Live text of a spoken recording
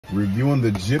Reviewing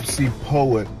the Gypsy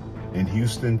Poet in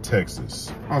Houston,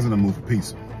 Texas. I was in the mood for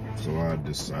pizza, so I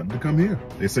decided to come here.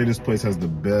 They say this place has the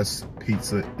best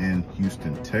pizza in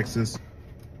Houston, Texas.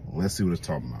 Let's see what it's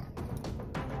talking about.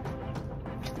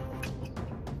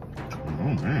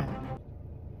 Oh man,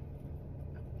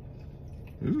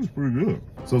 this is pretty good.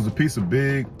 So is the pizza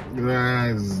big?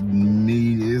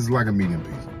 It's like a medium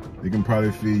pizza. It can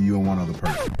probably feed you and one other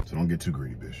person, so don't get too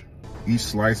greedy, bitch. Each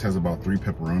slice has about 3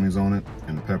 pepperonis on it,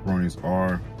 and the pepperonis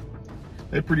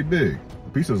they're pretty big. The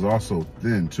pizza is also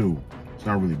thin too. It's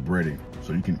not really bready,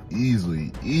 so you can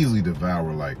easily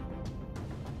devour like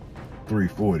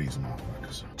 3-4 of these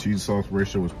motherfuckers. Cheese sauce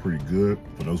ratio is pretty good.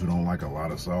 For those who don't like a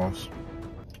lot of sauce,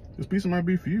 this pizza might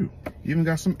be for you. Even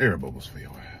got some air bubbles for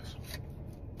your ass.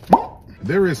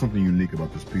 There is something unique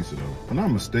about this pizza though. If I'm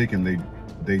not mistaken,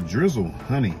 they drizzle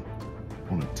honey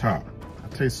on the top. I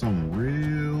taste something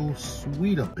real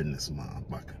sweet up in this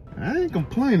motherfucker. I ain't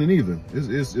complaining either.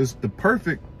 It's the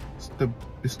perfect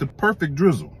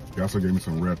drizzle. They also gave me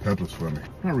some red peppers for me.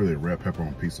 I'm not really a red pepper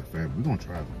on pizza fan, but we're gonna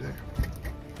try it today.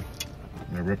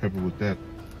 That red pepper with that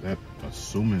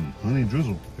assuming honey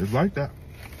drizzle. It's like that.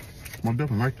 I'm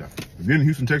definitely like that. If you're in the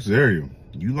Houston, Texas area,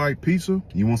 you like pizza,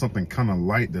 you want something kind of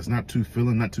light that's not too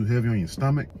filling, not too heavy on your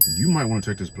stomach, you might want to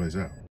check this place out.